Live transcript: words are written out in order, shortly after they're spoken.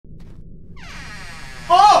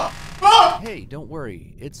hey, don't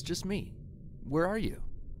worry. It's just me. Where are you?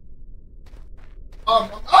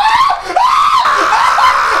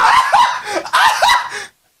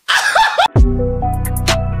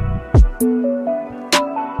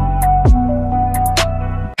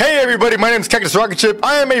 Hey everybody, my name is Cactus Rocket Chip.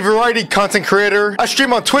 I am a variety content creator. I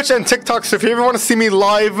stream on Twitch and TikTok, so if you ever want to see me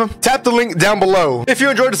live, tap the link down below. If you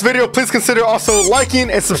enjoyed this video, please consider also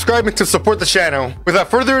liking and subscribing to support the channel.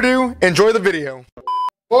 Without further ado, enjoy the video.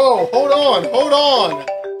 Whoa, hold on.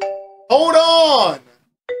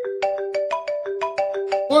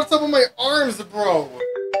 What's up with my arms, bro?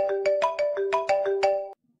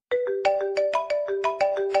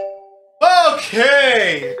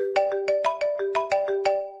 Okay.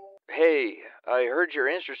 Hey, I heard you're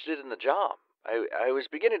interested in the job. I was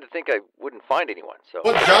beginning to think I wouldn't find anyone, so...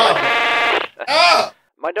 What job? Ah!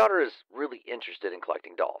 My daughter is really interested in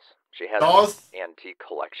collecting dolls. She has Dolls? an antique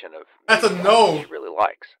collection of... That's a dolls no. she really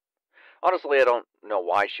likes. Honestly, I don't know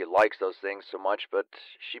why she likes those things so much, but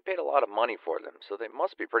she paid a lot of money for them, so they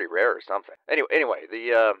must be pretty rare or something. Anyway,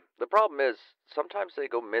 the problem is, sometimes they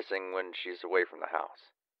go missing when she's away from the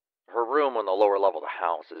house. Her room on the lower level of the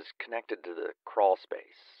house is connected to the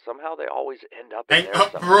Crawlspace. Somehow they always end up in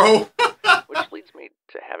there bro. which leads me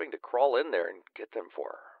to having to crawl in there and get them for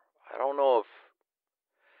her. I don't know if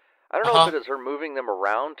it is her moving them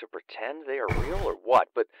around to pretend they are real or what,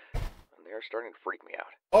 but they are starting to freak me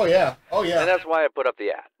out. Oh yeah. And that's why I put up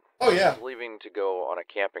the ad. Oh yeah. She's leaving to go on a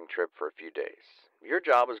camping trip for a few days. Your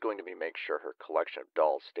job is going to be make sure her collection of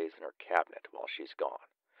dolls stays in her cabinet while she's gone.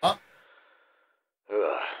 Huh?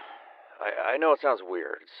 Ugh. I know it sounds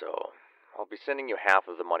weird, so I'll be sending you half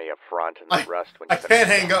of the money up front and the rest when you finish. I can't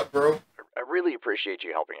hang up, bro. I really appreciate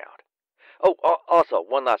you helping out. Oh, also,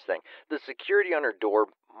 one last thing. The security on her door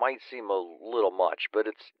might seem a little much, but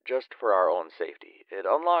it's just for our own safety. It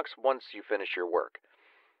unlocks once you finish your work.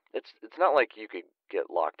 It's not like you could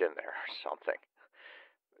get locked in there or something.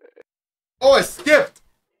 Oh, I skipped.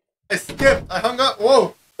 I hung up.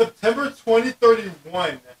 Whoa. September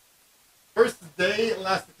 2031. First day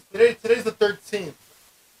last... Today's the 13th.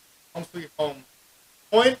 Home sweet home.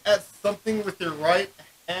 Point at something with your right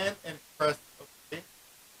hand and press OK.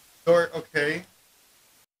 Door, okay.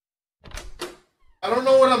 I don't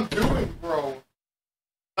know what I'm doing, bro.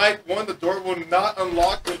 Night 1, the door will not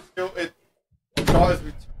unlock until it draws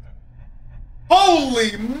return.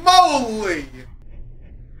 Holy moly!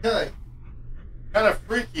 Okay. Kind of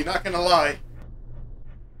freaky, not gonna lie.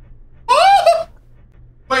 Oh!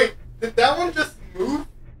 Wait, did that one just move?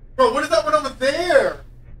 Bro, what is that one over there?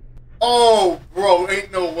 Oh, bro,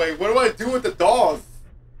 ain't no way. What do I do with the dolls?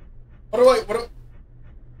 What do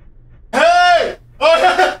Hey!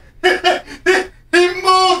 Oh, he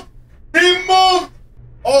moved!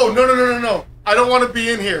 Oh, no. I don't want to be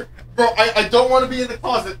in here. Bro, I don't want to be in the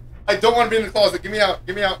closet. Get me out.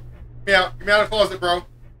 Get me out of the closet, bro.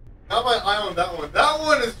 How about I own that one? That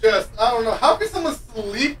one is just, I don't know. How can someone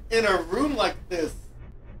sleep in a room like this?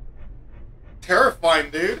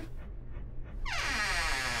 Terrifying, dude.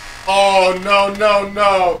 Oh, no.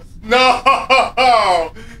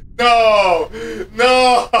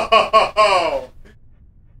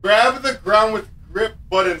 Grab the ground with grip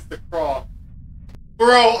buttons to crawl.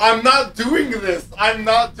 Bro, I'm not doing this right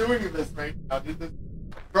now, dude.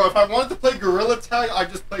 Bro, if I wanted to play Gorilla Tag,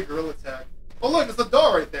 I'd just play Gorilla Tag. Oh, look, there's a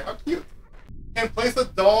doll right there. How cute. You can place a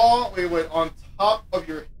doll, wait, on top of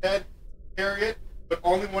your head, carry it, but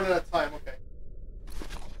only one at a time. Okay.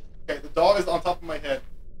 Okay, the doll is on top of my head.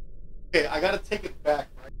 Okay, I gotta take it back,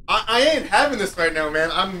 right? I ain't having this right now,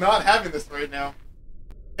 man. I'm not having this right now.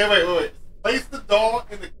 Okay, wait. Place the doll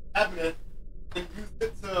in the cabinet and use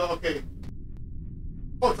it to, okay.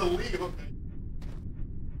 Oh, to leave, okay.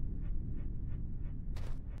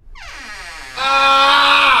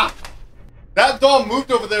 Ah! That doll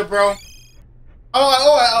moved over there, bro.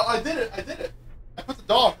 I did it. I put the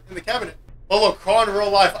doll in the cabinet. Oh, look, crawl in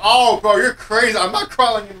real life. Oh, bro, you're crazy. I'm not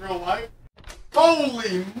crawling in real life.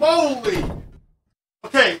 Holy moly.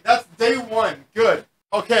 Okay, that's day 1. Good.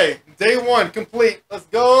 Okay, day 1 complete. Let's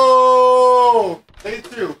go. Day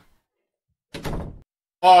 2.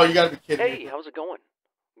 Oh, you gotta be kidding me. Hey, how's it going?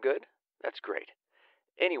 Good? That's great.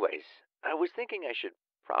 Anyways, I was thinking I should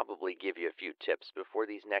probably give you a few tips before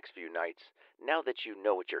these next few nights, now that you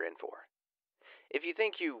know what you're in for. If you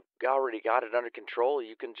think you already got it under control,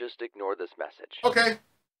 you can just ignore this message. Okay.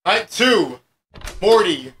 Night 2.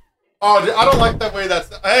 Morty. Oh, I don't like that way that's...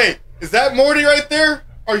 Hey, is that Morty right there?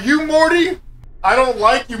 Are you Morty? I don't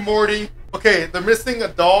like you, Morty. Okay, they're missing a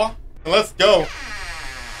doll. Let's go.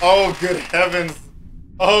 Oh, good heavens.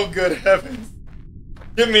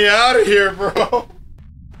 Get me out of here, bro.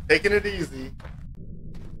 Taking it easy.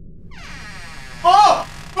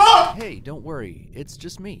 Hey, don't worry. It's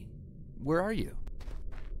just me. Where are you?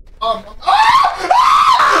 Oh my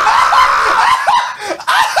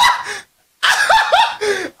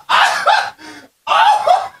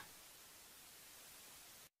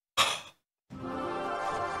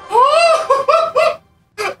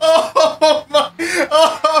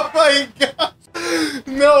god!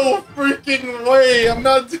 No freaking way! I'm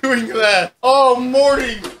not doing that! Oh,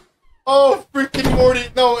 Morty! Oh, freaking Morty!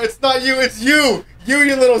 No, it's not you, it's you! You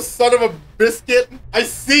little son of a biscuit! I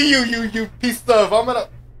see you, you piece of... I'm gonna...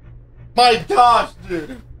 My gosh,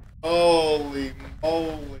 dude! Holy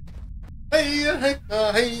moly! Hey, hey,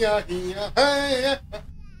 hey, hey,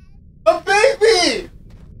 a baby!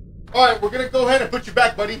 Alright, we're gonna go ahead and put you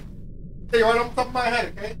back, buddy. Stay right on top of my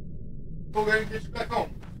head, okay? Go ahead and get you back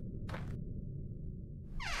home.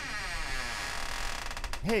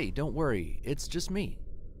 Hey, don't worry. It's just me.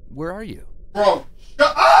 Where are you? Bro,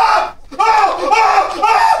 shut up!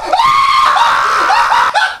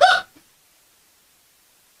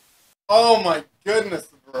 Oh my goodness,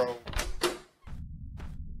 bro.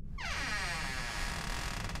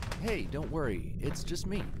 Hey, don't worry. It's just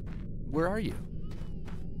me. Where are you?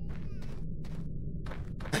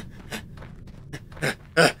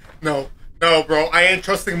 No, bro. I ain't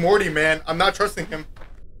trusting Morty, man. I'm not trusting him.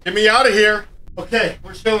 Get me out of here. Okay,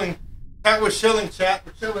 we're chilling. Chat, we're chilling, chat.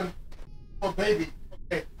 We're chilling. Oh, baby.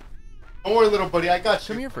 Okay. Don't worry, little buddy. I got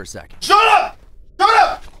you. Come here for a second. Shut up! Shut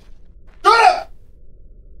up! Shut up!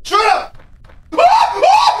 Shut up!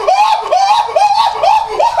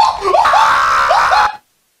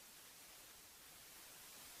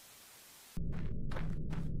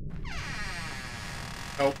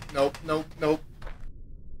 Nope.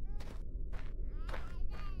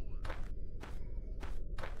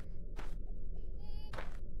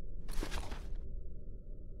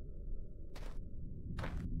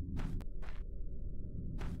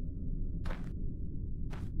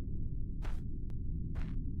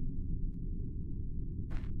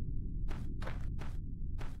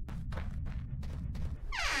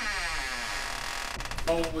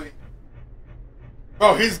 Holy.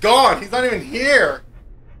 Bro, he's gone. He's not even here.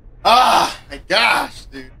 Ah, my gosh,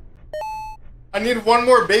 dude. I need one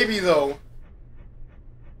more baby, though.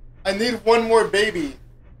 I need one more baby.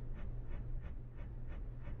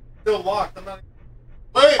 Still locked. I'm not...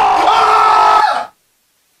 Wait! Ah!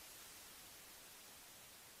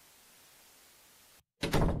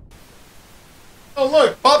 Oh,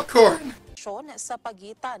 look! Popcorn! Sa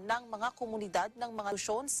pagitan ng mga komunidad ng mga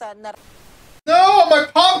lusyon sa No! My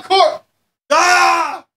popcorn!